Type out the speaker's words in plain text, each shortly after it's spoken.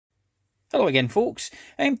Hello again, folks.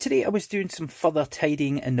 Today I was doing some further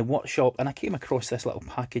tidying in the workshop and I came across this little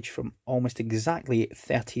package from almost exactly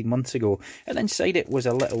 13 months ago, and inside it was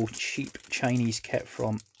a little cheap Chinese kit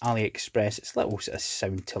from AliExpress. It's a little sort of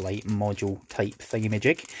sound to light module type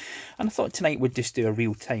thingamajig, and I thought tonight we'd just do a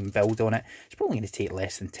real-time build on it. It's probably going to take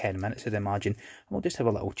less than 10 minutes, I'd imagine, and we'll just have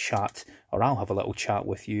a little chat, or I'll have a little chat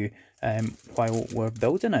with you while we're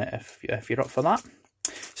building it, if you're up for that.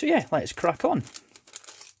 So yeah, let's crack on.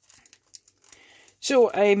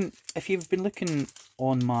 So, if you've been looking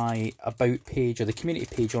on my About page or the community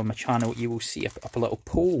page on my channel, you will see up a little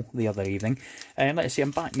poll the other evening. Let's say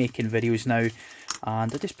I'm back making videos now,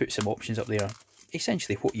 and I just put some options up there,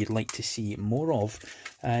 essentially what you'd like to see more of.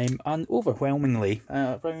 And overwhelmingly,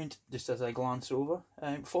 around, just as I glance over,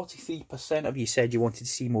 43% of you said you wanted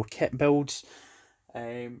to see more kit builds,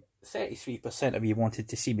 33% of you wanted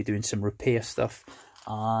to see me doing some repair stuff,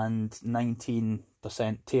 and 19%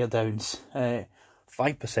 teardowns.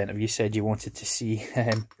 5% of you said you wanted to see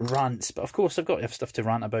rants, but of course I've got to have stuff to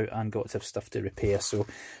rant about and got to have stuff to repair, so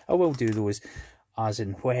I will do those as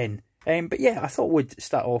and when. But yeah, I thought we'd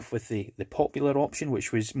start off with the popular option,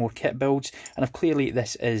 which was more kit builds, and clearly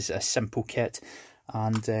this is a simple kit,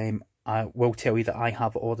 and I will tell you that I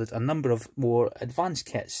have ordered a number of more advanced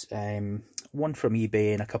kits, one from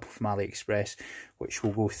eBay and a couple from AliExpress, which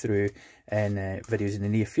we'll go through in videos in the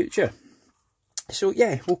near future. So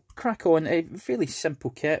yeah, we'll crack on. A fairly simple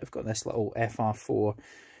kit. I've got this little FR4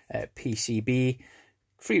 PCB,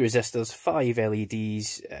 3 resistors, 5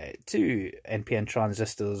 LEDs, 2 NPN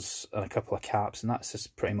transistors and a couple of caps, and that's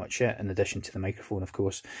just pretty much it, in addition to the microphone, of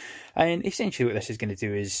course. And essentially what this is going to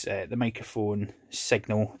do is the microphone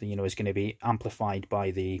signal, is going to be amplified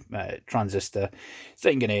by the transistor. It's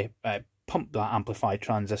then going to pump that amplified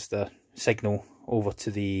transistor signal over to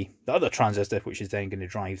the other transistor, which is then going to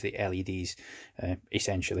drive the LEDs,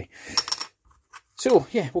 essentially. So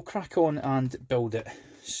yeah, we'll crack on and build it.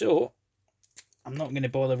 So I'm not going to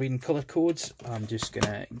bother reading colour codes. I'm just going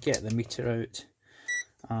to get the meter out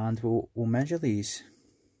and we'll measure these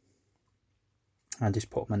and just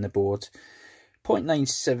pop them in the board.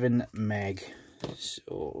 0.97 meg.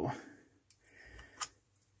 So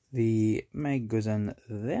the meg goes in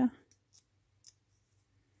there.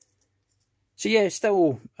 So yeah,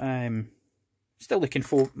 still looking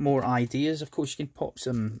for more ideas. Of course, you can pop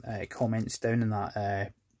some comments down in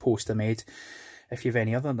that post I made if you have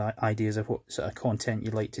any other ideas of what sort of content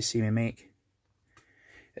you'd like to see me make.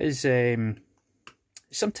 It is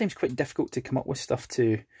sometimes quite difficult to come up with stuff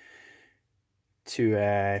to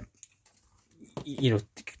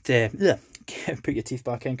put your teeth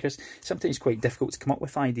back in, Chris. Sometimes it's quite difficult to come up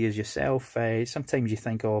with ideas yourself. Sometimes you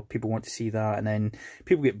think, oh, people want to see that, and then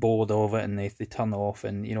people get bored of it and they turn off,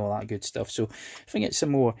 and all that good stuff. So if I get some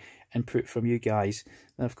more input from you guys,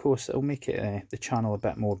 then of course it'll make it the channel a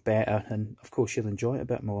bit more better, and of course you'll enjoy it a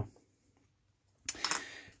bit more.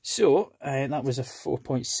 So that was a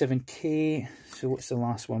 4.7k. So what's the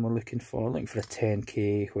last one we're looking for? Looking for a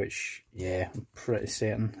 10k, which, yeah, I'm pretty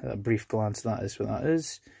certain at a brief glance that is what that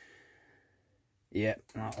is. Yeah,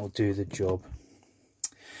 that'll do the job.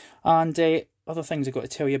 And other things I've got to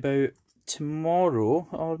tell you about: tomorrow,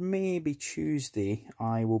 or maybe Tuesday,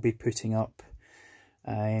 I will be putting up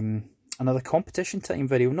another competition time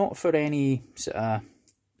video, not for any sort of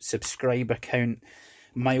subscriber count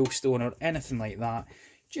milestone or anything like that.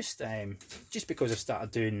 Just because I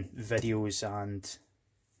started doing videos and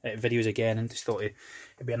videos again, and just thought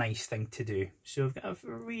it'd be a nice thing to do. So I've got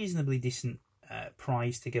a reasonably decent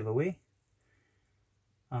prize to give away,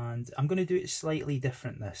 and I'm going to do it slightly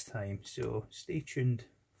different this time. So stay tuned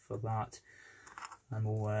for that, and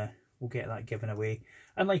we'll get that given away.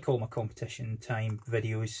 And like all my competition time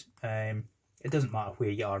videos, it doesn't matter where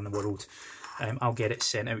you are in the world, I'll get it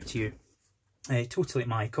sent out to you. Totally at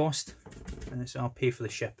my cost, so I'll pay for the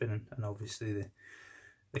shipping and obviously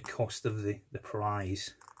the cost of the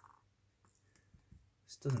prize.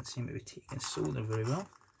 This doesn't seem to be taking solder very well.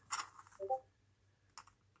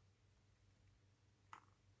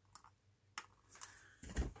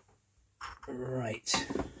 Right,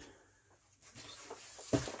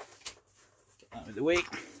 get that out of the way.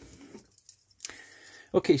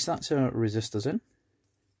 Okay, so that's our resistors in.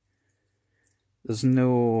 There's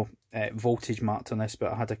no voltage marked on this,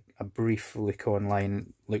 but I had a brief look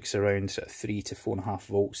online. Looks around sort of 3 to 4.5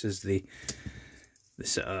 volts is the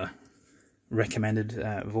sort of recommended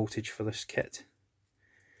voltage for this kit.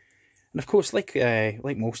 And of course, like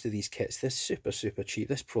most of these kits, they're super cheap.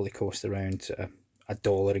 This probably cost around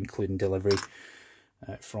 $1, including delivery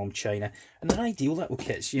from China. And they're ideal little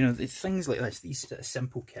kits. Things like this, these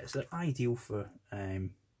simple kits, they're ideal for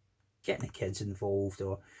getting the kids involved,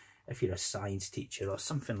 or if you're a science teacher or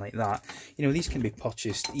something like that, you know, these can be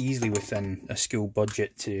purchased easily within a school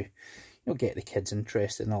budget to, you know, get the kids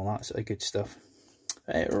interested and all that sort of good stuff.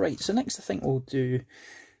 Right, so next I think we'll do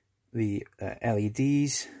the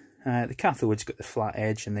LEDs. The cathode's got the flat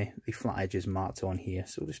edge, and the flat edge is marked on here,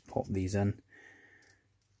 so we'll just pop these in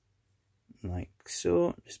like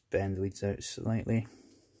so. Just bend the leads out slightly.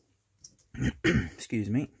 Excuse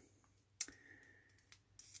me.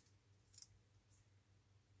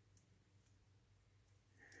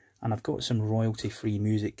 And I've got some royalty-free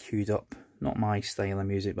music queued up. Not my style of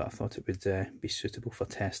music, but I thought it would be suitable for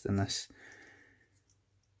testing this.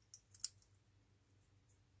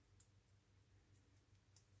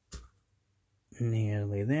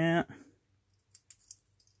 Nearly there.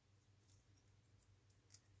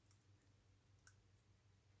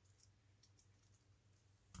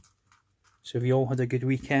 So have you all had a good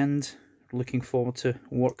weekend? Looking forward to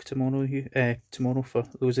work tomorrow. Tomorrow for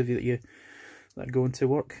those of you that are going to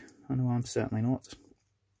work. I know I'm certainly not.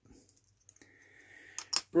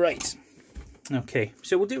 Right. Okay.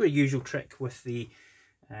 So we'll do a usual trick with the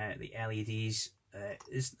LEDs,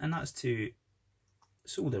 and that's to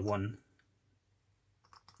solder one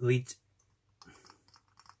lead.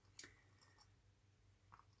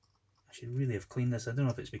 I should really have cleaned this. I don't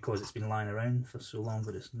know if it's because it's been lying around for so long,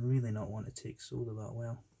 but it's really not wanting to take solder that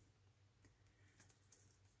well.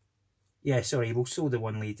 Yeah, sorry, we'll solder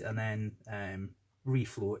one lead and then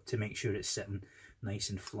reflow it to make sure it's sitting nice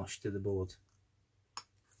and flush to the board.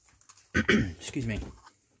 Excuse me.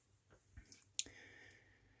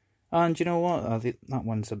 And you know what? That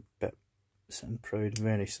one's a bit sitting proud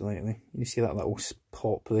very slightly. You see that little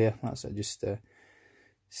pop there? That's it, just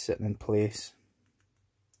sitting in place.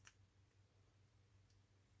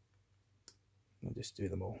 We'll just do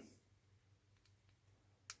them all.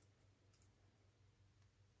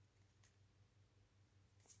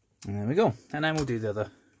 And there we go. And then we'll do the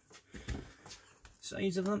other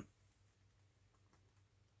sides of them.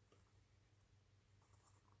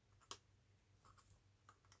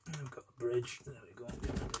 And we've got a bridge. There we go.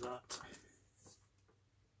 Get rid of that.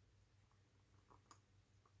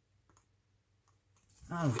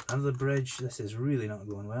 And we've got another bridge. This is really not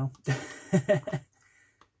going well.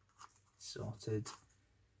 Sorted.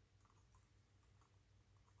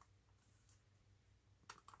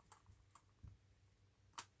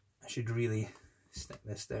 I should really stick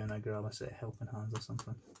this down. I grab a set of helping hands or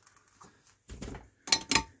something.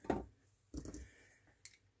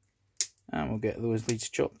 And we'll get those leads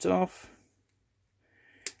chopped off.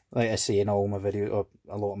 Like I say in all my videos, or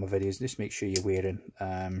a lot of my videos, just make sure you're wearing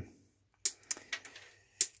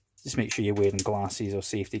glasses or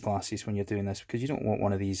safety glasses when you're doing this, because you don't want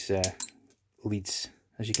one of these leads,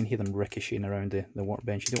 as you can hear them ricocheting around the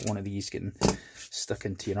workbench. You don't want one of these getting stuck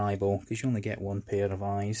into your eyeball, because you only get one pair of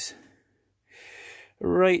eyes.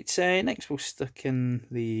 Right, next we'll stick in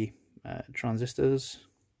the transistors,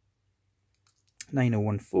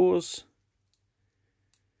 9014s.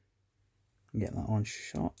 Get that on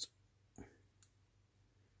shot.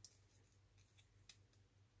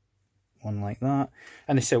 One like that.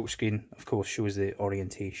 And the silk screen, of course, shows the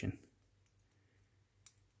orientation.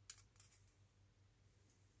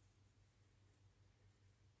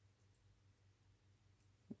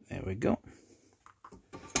 There we go.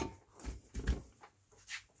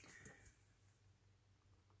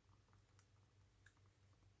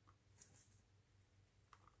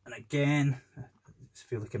 And again, I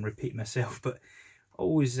feel like I'm repeating myself, but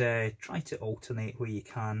always try to alternate where you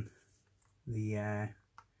can the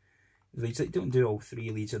leads. Like, don't do all three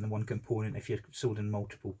leads on the one component if you're soldering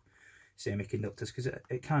multiple semiconductors, because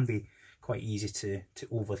it can be quite easy to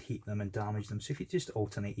overheat them and damage them. So if you just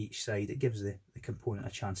alternate each side, it gives the component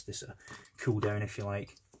a chance to sort of cool down, if you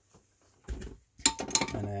like,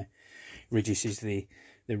 and reduces the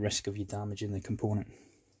risk of you damaging the component.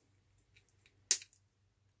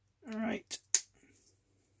 Alright,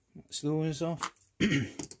 that's those off.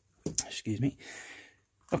 Excuse me.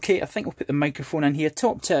 Okay, I think we'll put the microphone in here.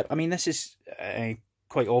 Top tip, I mean, this is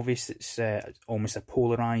quite obvious. It's almost a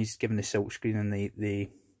polarised, given the silk screen and the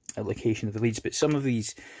location of the leads, but some of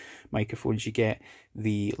these microphones, you get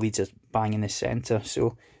the leads are bang in the centre.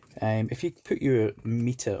 So if you put your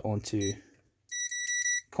meter onto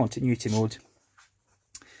continuity mode,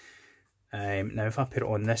 now if I put it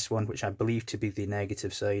on this one, which I believe to be the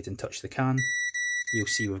negative side, and touch the can, you'll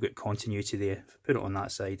see we've got continuity there. If I put it on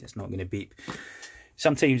that side, it's not going to beep.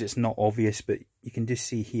 Sometimes it's not obvious, but you can just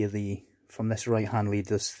see here from this right hand lead,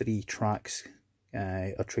 there's 3 tracks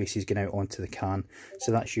or traces going out onto the can.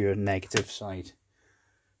 So that's your negative side.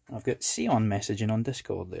 I've got Xeon messaging on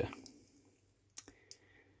Discord there.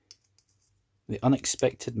 the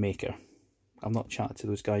Unexpected Maker. I've not chatted to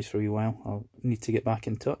those guys for a wee while. I'll need to get back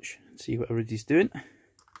in touch and see what everybody's doing.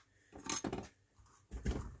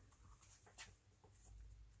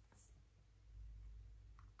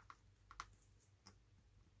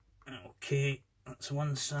 Okay, that's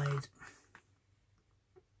one side.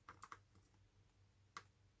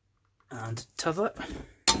 And t'other.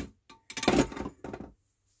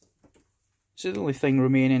 So the only thing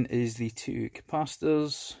remaining is the two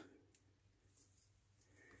capacitors.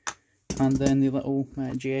 And then the little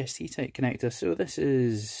JST type connector. So this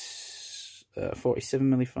is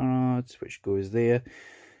 47 millifarads, which goes there.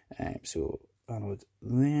 So anode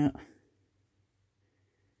there.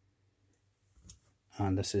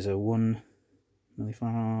 And this is a 1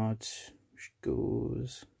 millifarad, which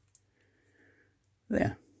goes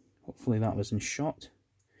there. Hopefully that wasn't shot.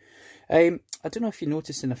 I don't know if you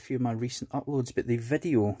noticed in a few of my recent uploads, but the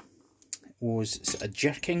video was sort of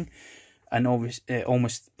jerking and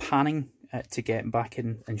almost panning to get back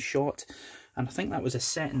in shot. And I think that was a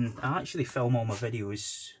setting. I actually film all my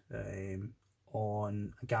videos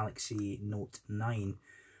on a Galaxy Note 9.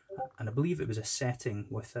 And I believe it was a setting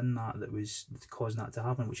within that that was causing that to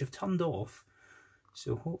happen, which I've turned off.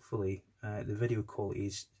 So hopefully the video quality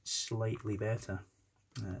is slightly better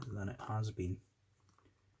than it has been.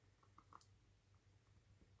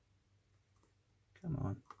 Come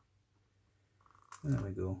on. There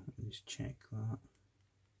we go. Let me just check that.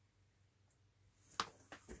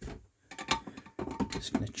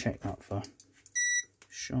 Just going to check that for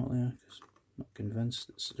shot there, because I'm not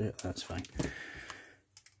convinced it's it. That's fine.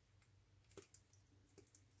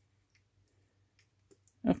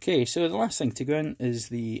 Okay, so the last thing to go in is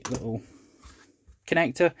the little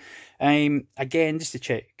connector. Again, just to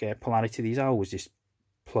check polarity of these, I always just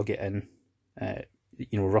plug it in,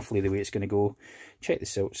 you know, roughly the way it's going to go. Check the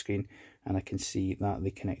silk screen, and I can see that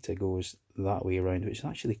the connector goes that way around, which is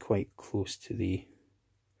actually quite close to the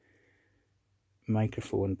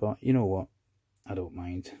microphone, but you know what, I don't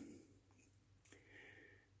mind.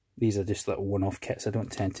 These are just little one-off kits. I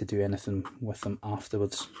don't tend to do anything with them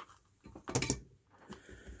afterwards.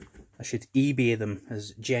 I should eBay them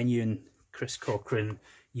as genuine Chris Cochran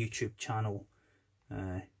YouTube channel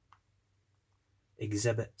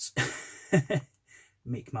exhibits.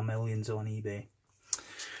 Make my millions on eBay.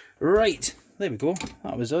 Right, there we go.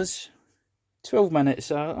 That was us. 12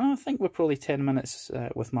 minutes. I think we're probably 10 minutes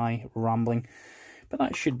with my rambling. But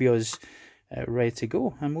that should be us ready to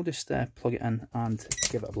go. And we'll just plug it in and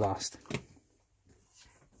give it a blast.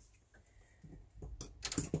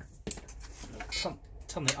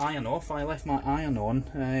 Turn the iron off. I left my iron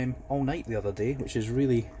on all night the other day, which is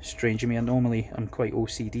really strange of me. I'm quite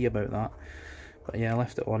OCD about that, but yeah, I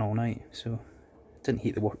left it on all night, so it didn't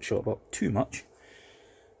heat the workshop up too much.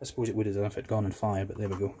 I suppose it would have done if it had gone on fire, but there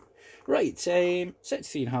we go. Right, set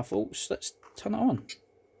to 3.5 volts. Let's turn it on.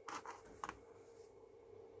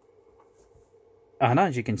 And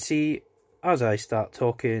as you can see, as I start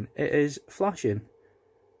talking, it is flashing.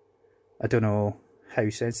 I don't know how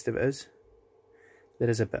sensitive it is. There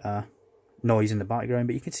is a bit of noise in the background,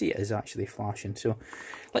 but you can see it is actually flashing. So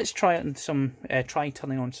let's try it on try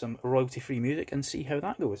turning on some royalty-free music and see how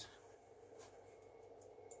that goes.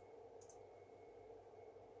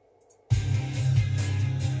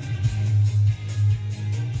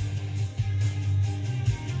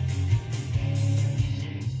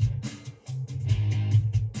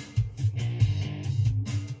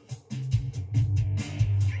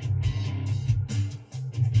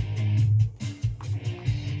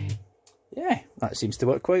 Yeah, that seems to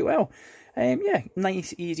work quite well. Yeah,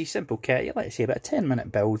 nice, easy, simple kit. Let's say about a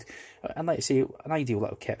 10-minute build, and let's say an ideal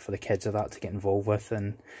little kit for the kids of that to get involved with,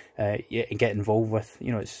 and yeah, get involved with.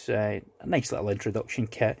 You know, it's a nice little introduction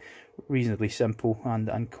kit, reasonably simple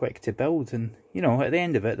and quick to build. And you know, at the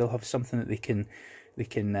end of it, they'll have something that they can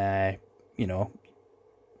you know,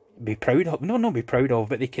 be proud of. No, not be proud of,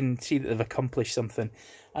 but they can see that they've accomplished something.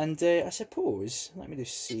 And I suppose, let me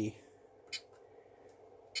just see.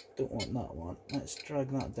 Don't want that one. Let's drag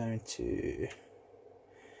that down to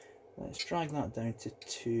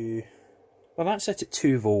 2. Well, that's set at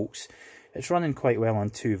 2 volts. It's running quite well on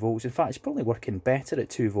 2 volts. In fact, it's probably working better at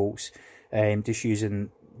 2 volts. Just using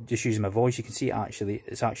my voice, you can see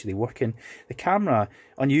it's actually working. The camera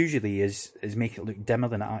unusually is making it look dimmer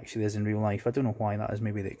than it actually is in real life. I don't know why that is.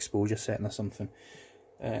 Maybe the exposure setting or something.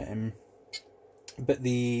 But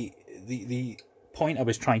the point I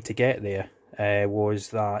was trying to get there was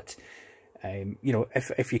that you know,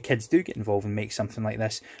 if your kids do get involved and make something like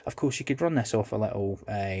this, of course you could run this off a little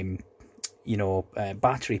you know,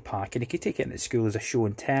 battery pack, and you could take it into school as a show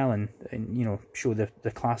and tell, and you know, show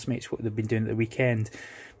the classmates what they've been doing at the weekend,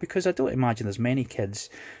 because I don't imagine there's many kids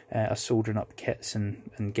are soldering up kits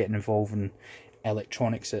and getting involved in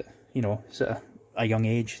electronics at, you know, sort of a young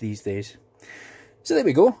age these days. So there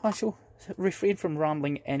we go. I shall refrain from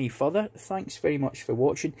rambling any further. Thanks very much for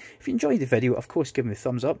watching. If you enjoyed the video, of course, give me the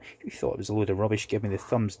thumbs up. If you thought it was a load of rubbish, give me the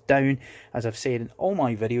thumbs down. As I've said in all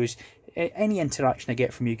my videos, any interaction I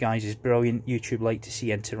get from you guys is brilliant. YouTube like to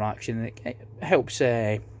see interaction. It helps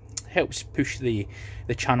push the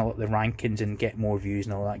channel up the rankings and get more views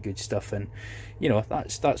and all that good stuff, and you know,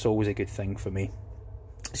 that's always a good thing for me.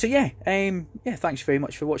 So yeah, thanks very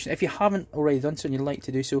much for watching. If you haven't already done so and you'd like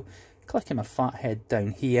to do so, click on my fat head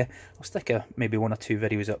down here. I'll stick maybe 1 or 2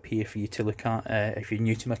 videos up here for you to look at if you're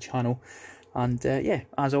new to my channel. And yeah,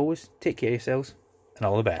 as always, take care of yourselves and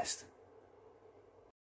all the best.